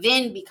 And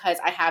then because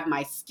I have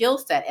my skill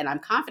set and I'm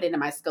confident in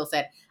my skill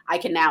set, I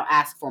can now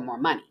ask for more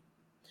money.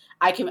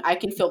 I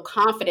can feel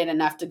confident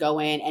enough to go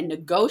in and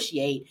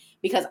negotiate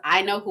because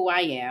I know who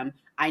I am.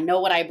 I know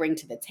what I bring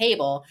to the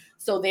table.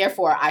 So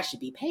therefore I should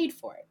be paid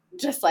for it,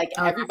 just like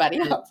Oh, that's everybody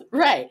good. else.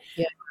 Right.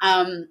 Yeah.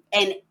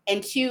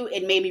 And two,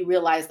 it made me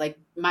realize like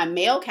my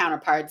male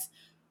counterparts,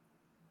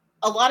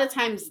 a lot of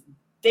times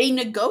they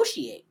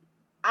negotiate.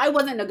 I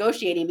wasn't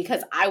negotiating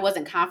because I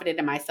wasn't confident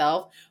in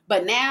myself.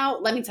 But now,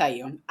 let me tell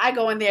you, I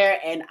go in there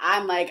and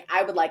I'm like,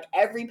 I would like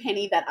every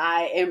penny that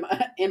I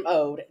am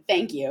owed.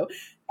 Thank you.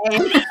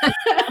 And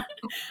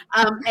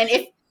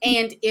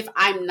and if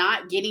I'm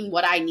not getting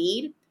what I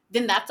need,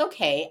 then that's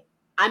okay.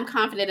 I'm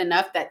confident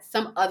enough that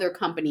some other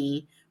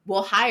company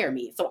will hire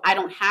me, so I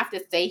don't have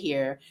to stay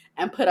here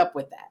and put up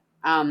with that.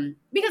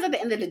 Because at the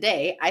end of the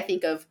day, I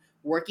think of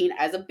working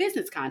as a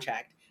business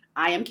contract.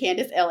 I am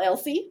Candace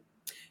LLC.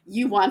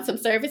 You want some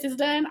services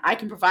done? I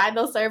can provide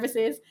those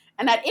services,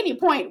 and at any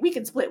point we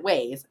can split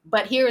ways.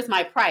 But here is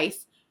my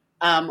price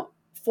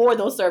for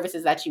those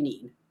services that you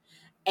need,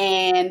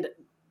 and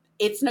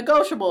it's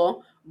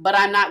negotiable, but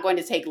I'm not going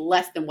to take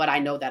less than what I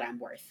know that I'm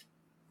worth.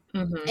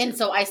 Mhm. And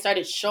so I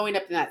started showing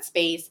up in that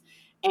space.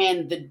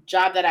 And the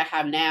job that I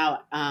have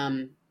now,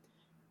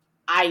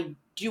 I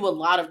do a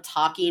lot of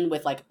talking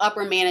with like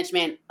upper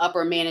management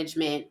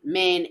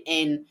men.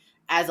 And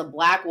as a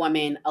Black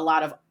woman, a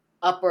lot of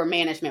upper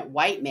management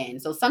white men.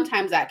 So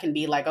sometimes that can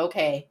be like,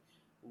 okay,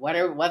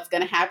 what's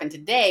going to happen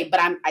today? But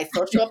I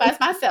still show up as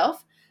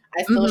myself.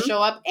 I still Hmm.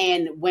 show up,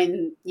 and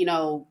when,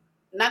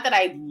 not that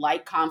I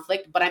like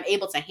conflict, but I'm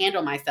able to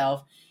handle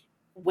myself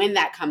when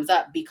that comes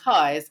up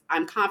because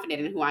I'm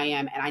confident in who I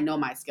am and I know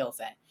my skill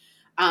set.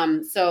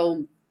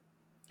 So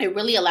it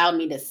really allowed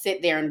me to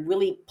sit there and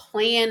really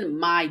plan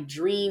my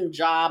dream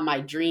job,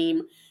 my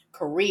dream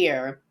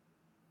career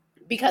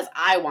because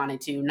I wanted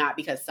to, not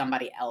because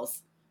somebody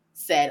else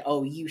said,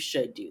 "Oh, you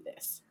should do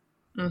this."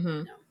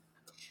 Hmm. No.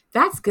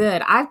 That's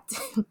good. I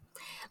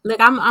look.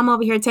 I'm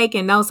over here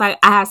taking notes. I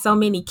have so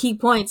many key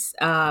points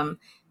that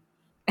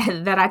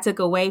I took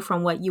away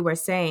from what you were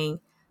saying.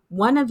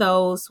 One of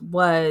those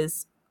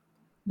was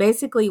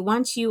basically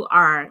once you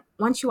are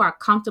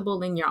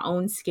comfortable in your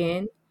own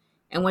skin,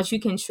 and once you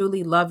can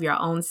truly love your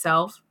own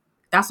self,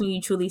 that's when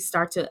you truly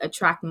start to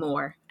attract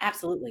more.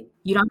 Absolutely.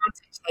 You don't have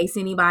to chase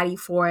anybody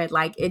for it.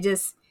 Like it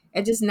just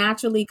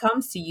naturally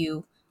comes to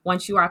you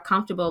once you are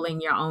comfortable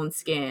in your own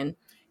skin.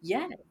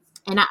 Yeah,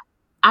 And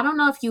I don't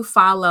know if you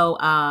follow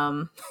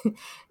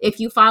if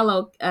you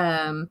follow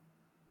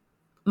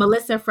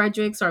Melissa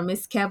Fredericks or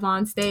Miss Kev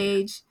on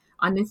stage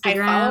on I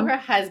follow Instagram. her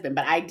husband,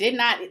 but I did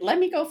not. Let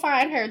me go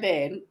find her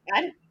then.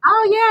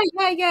 Oh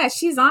yeah.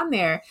 She's on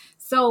there.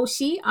 So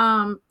she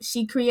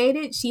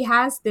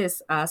has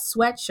this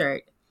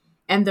sweatshirt,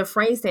 and the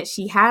phrase that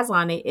she has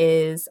on it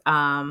is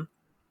I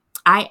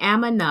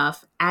am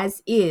enough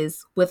as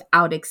is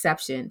without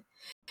exception.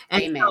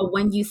 And so Amen.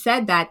 when you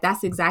said that,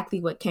 that's exactly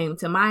what came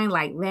to mind.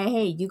 Like,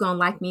 hey, you gonna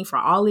like me for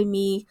all of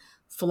me,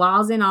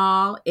 flaws and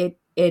all. It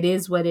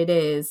is what it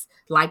is.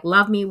 Like,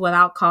 love me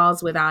without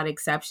cause, without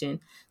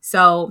exception.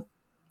 So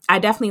I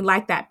definitely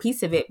like that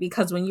piece of it,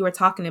 because when you were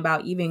talking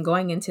about even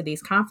going into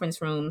these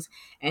conference rooms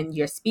and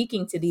you're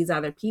speaking to these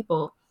other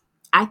people,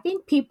 I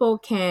think people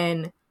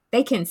can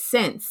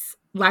sense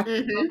like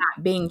you're Hmm.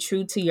 not being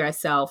true to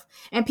yourself.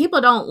 And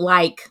people don't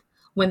like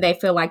when they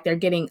feel like they're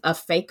getting a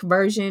fake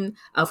version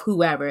of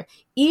whoever.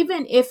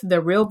 Even if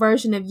the real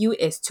version of you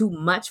is too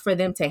much for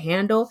them to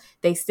handle,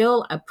 they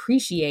still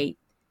appreciate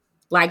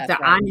like That's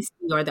the right.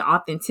 honesty or the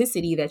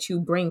authenticity that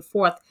you bring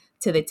forth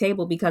to the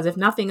table, because if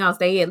nothing else,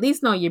 they at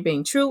least know you're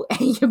being true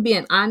and you're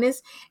being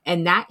honest,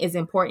 and that is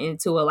important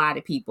to a lot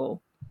of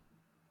people.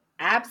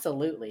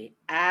 Absolutely.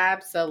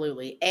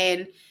 Absolutely.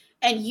 And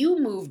you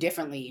move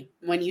differently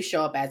when you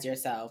show up as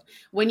yourself.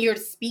 When you're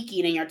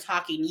speaking and you're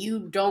talking,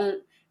 you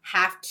don't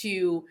have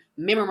to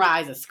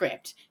memorize a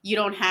script. You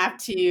don't have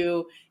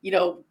to,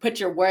 put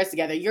your words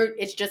together.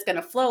 It's just going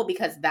to flow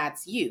because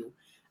that's you.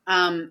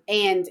 And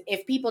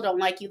if people don't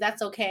like you,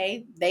 that's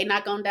okay. They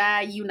not going to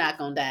die, you not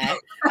going to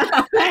die.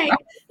 Like,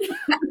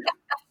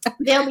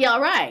 they'll be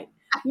all right,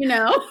 you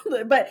know,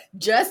 but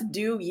just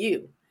do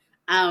you.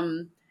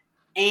 Um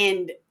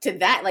and to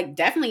that, like,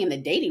 definitely in the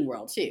dating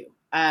world too,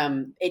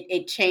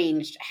 it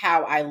changed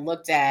how I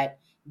looked at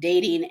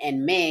dating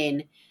and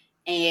men,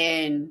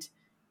 and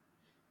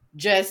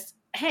just,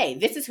 hey,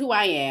 this is who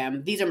I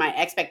am, these are my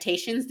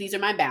expectations, these are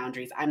my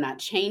boundaries, I'm not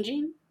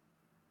changing.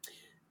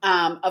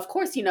 Of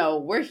course,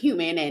 we're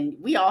human and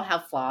we all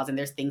have flaws and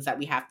there's things that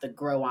we have to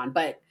grow on,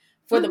 but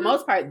for the Hmm.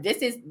 most part,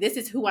 this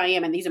is who I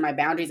am and these are my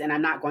boundaries, and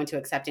I'm not going to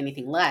accept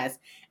anything less.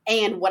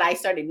 And what I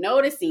started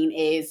noticing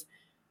is,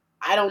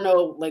 I don't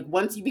know, like,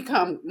 once you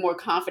become more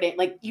confident,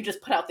 like, you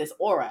just put out this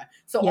aura.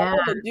 So Yeah.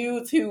 all the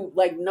dudes who,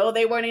 like, know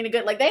they weren't any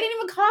good, like, they didn't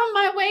even come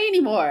my way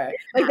anymore.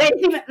 Like, they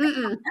didn't even,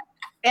 mm-mm.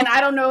 And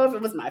I don't know if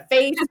it was my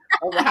face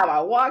or how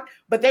I walked,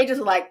 but they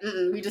just like,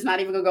 mm-mm, we just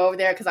not even gonna go over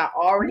there because I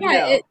already Yeah,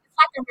 know. it's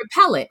like a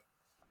repellent.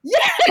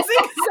 Yes,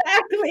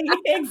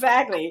 exactly,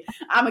 exactly.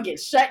 I'm gonna get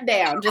shut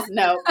down. Just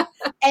no.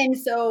 And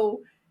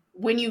so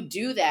when you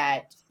do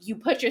that, you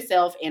put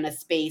yourself in a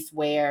space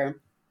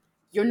where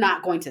you're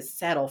not going to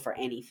settle for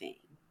anything.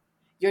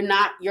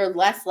 You're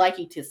less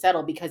likely to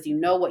settle because you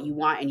know what you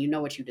want and you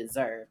know what you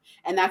deserve.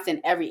 And that's in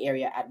every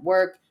area, at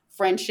work,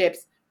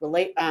 friendships,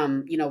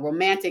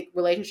 romantic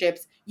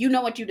relationships. You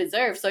know what you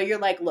deserve. So you're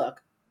like,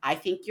 look, I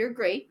think you're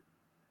great,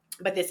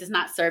 but this is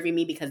not serving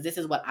me because this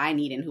is what I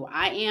need and who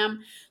I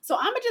am. So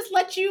I'm gonna just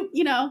let you,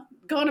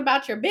 go on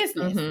about your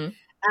business. Hmm.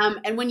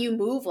 And when you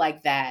move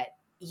like that,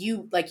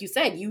 you, like you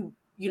said,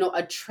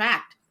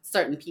 attract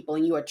certain people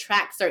and you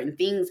attract certain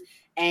things,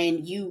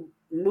 and you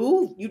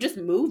just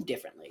move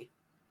differently.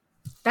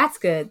 That's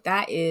good.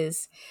 That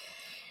is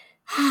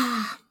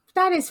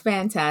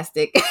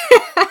fantastic.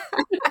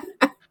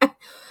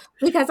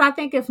 Because I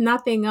think if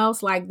nothing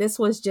else, like this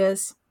was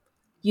just,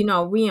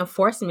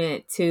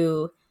 reinforcement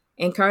to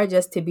encourage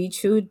us to be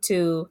true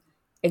to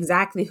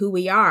exactly who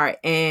we are.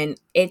 And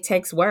it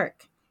takes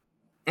work.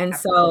 And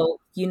Absolutely.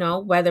 so,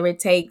 whether it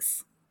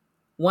takes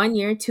 1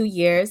 year, 2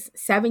 years,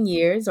 7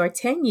 years, or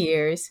 10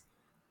 years,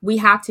 we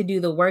have to do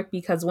the work,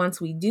 because once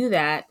we do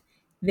that,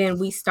 then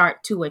we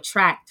start to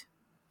attract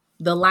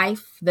the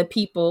life, the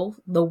people,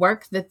 the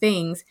work, the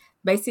things,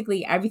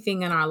 basically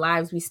everything in our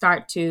lives. We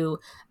start to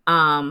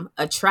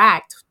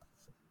attract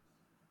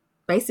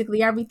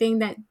basically everything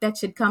that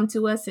should come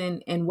to us,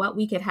 and what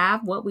we could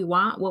have, what we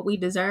want, what we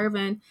deserve.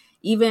 And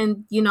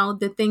even,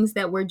 the things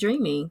that we're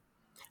dreaming.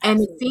 And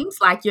it Absolutely. seems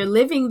like you're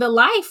living the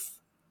life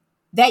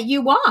that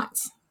you want.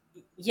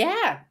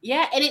 Yeah,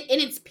 yeah, and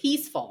it's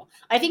peaceful.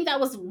 I think that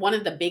was one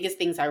of the biggest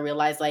things I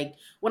realized. Like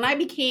when I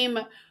became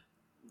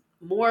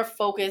more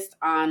focused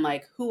on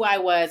like who I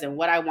was and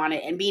what I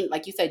wanted, and being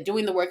like you said,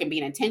 doing the work and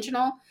being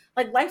intentional,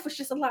 like life was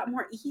just a lot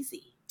more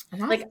easy.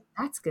 That's Like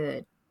that's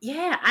good.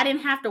 yeah, I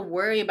didn't have to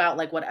worry about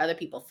like what other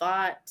people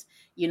thought,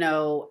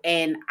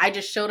 and I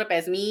just showed up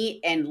as me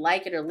and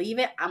like it or leave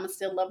it. I'm gonna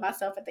still love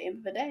myself at the end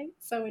of the day,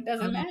 so it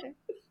doesn't Mm, matter.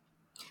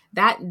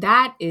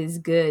 that is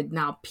good.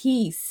 Now,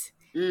 peace.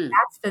 Mm,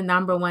 That's the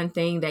number one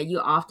thing that you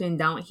often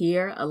don't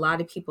hear a lot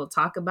of people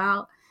talk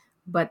about.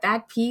 But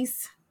that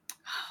peace,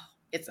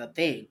 it's a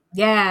thing.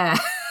 yeah.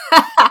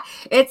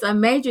 It's a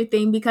major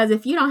thing because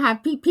if you don't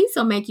have peace,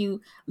 will make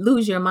you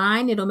lose your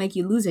mind. It'll make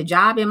you lose a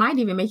job. It might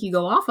even make you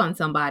go off on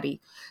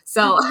somebody.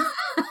 So,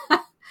 Hmm.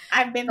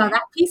 I've been so there.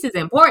 that piece is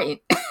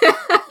important.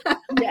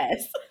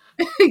 Yes.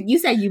 You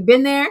said you've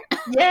been there,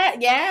 Yeah,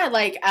 yeah.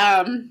 Like,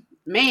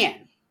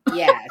 man,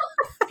 yeah.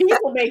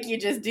 People make you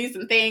just do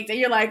some things, and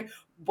you're like,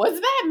 "Was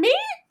that me?"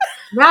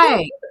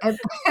 right?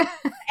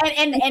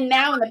 And And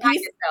now in the by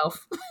peace,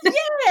 yourself.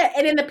 yeah,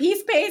 and in the peace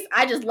space,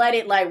 I just let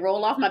it like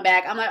roll off my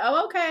back. I'm like,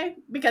 "Oh, okay,"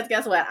 because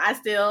guess what? I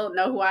still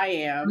know who I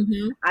am.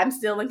 Hmm. I'm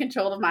still in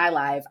control of my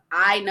life.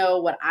 I know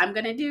what I'm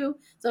gonna do.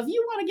 So if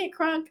you want to get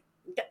crunk,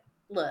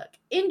 look,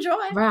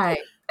 enjoy. Right.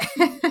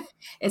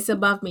 It's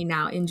above me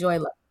now. Enjoy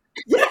life.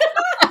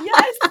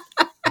 Yes.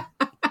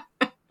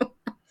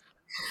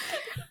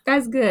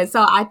 That's good.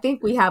 So I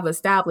think we have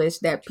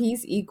established that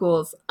peace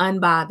equals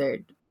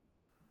unbothered,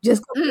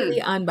 just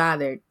completely Mm,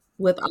 unbothered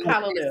with all of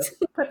hallelujah. this.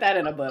 Put that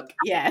in a book.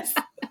 Yes.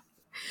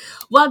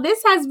 Well,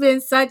 this has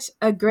been such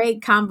a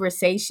great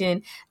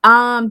conversation.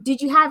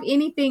 Did you have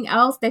anything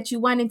else that you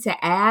wanted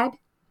to add?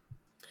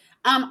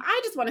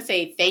 I just want to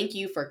say thank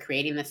you for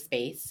creating this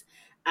space,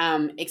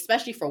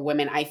 especially for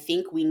women. I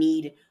think we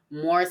need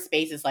more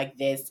spaces like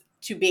this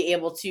to be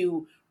able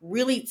to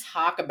really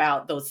talk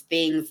about those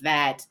things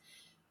that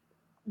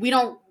we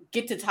don't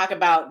get to talk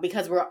about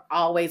because we're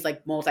always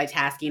like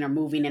multitasking or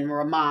moving, and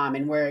we're a mom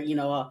and we're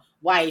a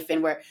wife,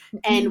 and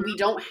we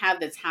don't have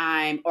the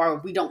time, or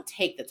we don't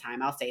take the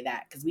time. I'll say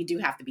that because we do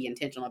have to be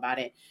intentional about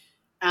it.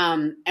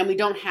 And we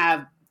don't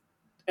have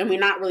and we're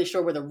not really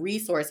sure where the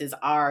resources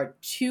are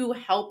to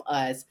help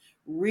us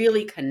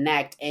really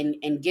connect and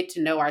get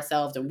to know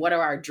ourselves and what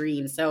are our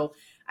dreams. So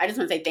I just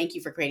want to say thank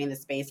you for creating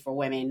this space for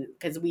women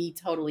because we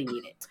totally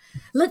need it.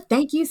 Look,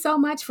 thank you so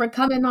much for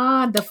coming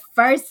on. The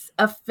first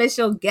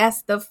official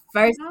guest, the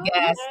first Oh,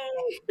 guest.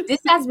 yay. This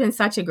has been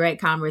such a great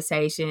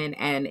conversation,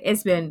 and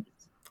it's been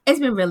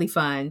really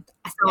fun.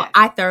 So Yes,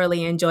 I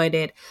thoroughly enjoyed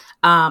it.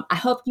 I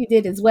hope you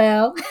did as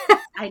well.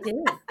 I did.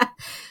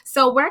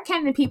 So where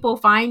can the people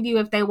find you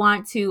if they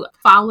want to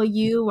follow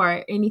you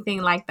or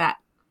anything like that?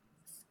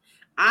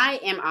 I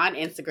am on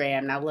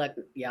Instagram. Now, look,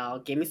 y'all,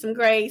 give me some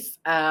grace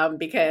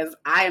because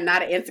I am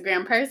not an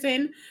Instagram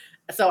person.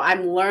 So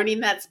I'm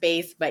learning that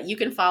space, but you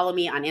can follow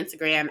me on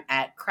Instagram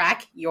at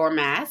Crack Your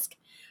Mask.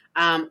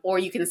 Or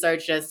you can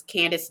search just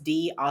Candace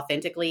D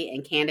Authentically,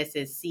 and Candace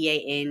is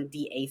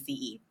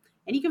Candace.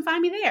 And you can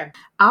find me there.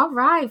 All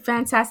right,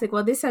 fantastic.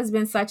 Well, this has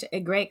been such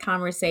a great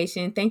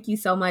conversation. Thank you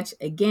so much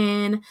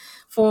again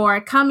for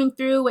coming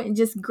through and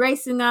just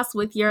gracing us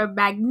with your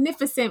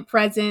magnificent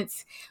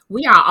presence.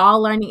 We are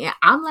all learning.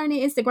 I'm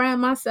learning Instagram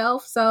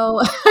myself,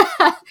 so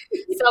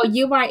so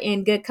you are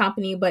in good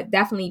company. But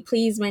definitely,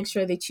 please make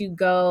sure that you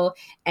go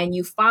and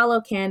you follow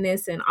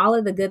Candace and all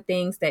of the good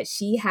things that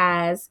she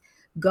has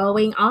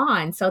going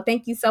on. So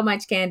thank you so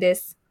much,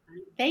 Candace.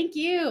 Thank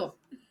you.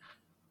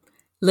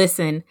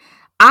 Listen,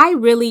 I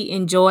really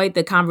enjoyed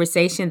the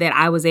conversation that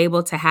I was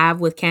able to have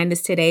with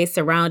Candace today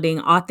surrounding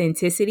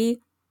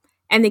authenticity.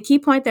 And the key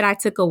point that I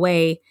took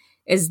away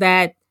is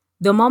that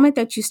the moment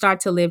that you start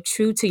to live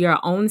true to your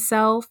own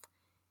self,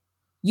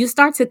 you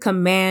start to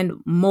command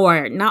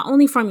more, not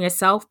only from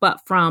yourself,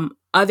 but from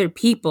other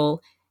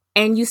people.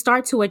 And you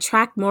start to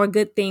attract more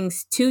good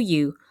things to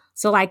you.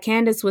 So, like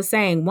Candace was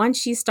saying, once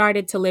she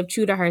started to live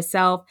true to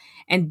herself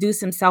and do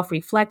some self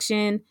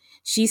reflection,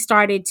 she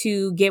started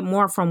to get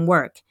more from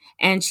work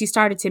and she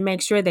started to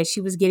make sure that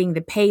she was getting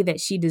the pay that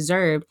she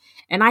deserved.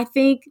 And I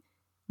think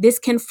this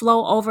can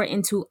flow over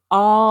into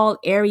all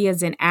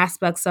areas and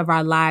aspects of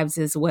our lives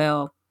as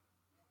well.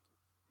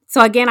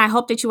 So, again, I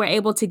hope that you were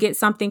able to get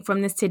something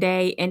from this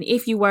today. And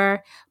if you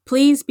were,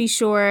 please be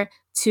sure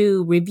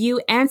to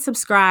review and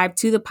subscribe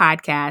to the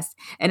podcast.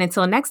 And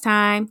until next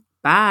time,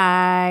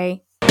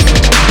 bye.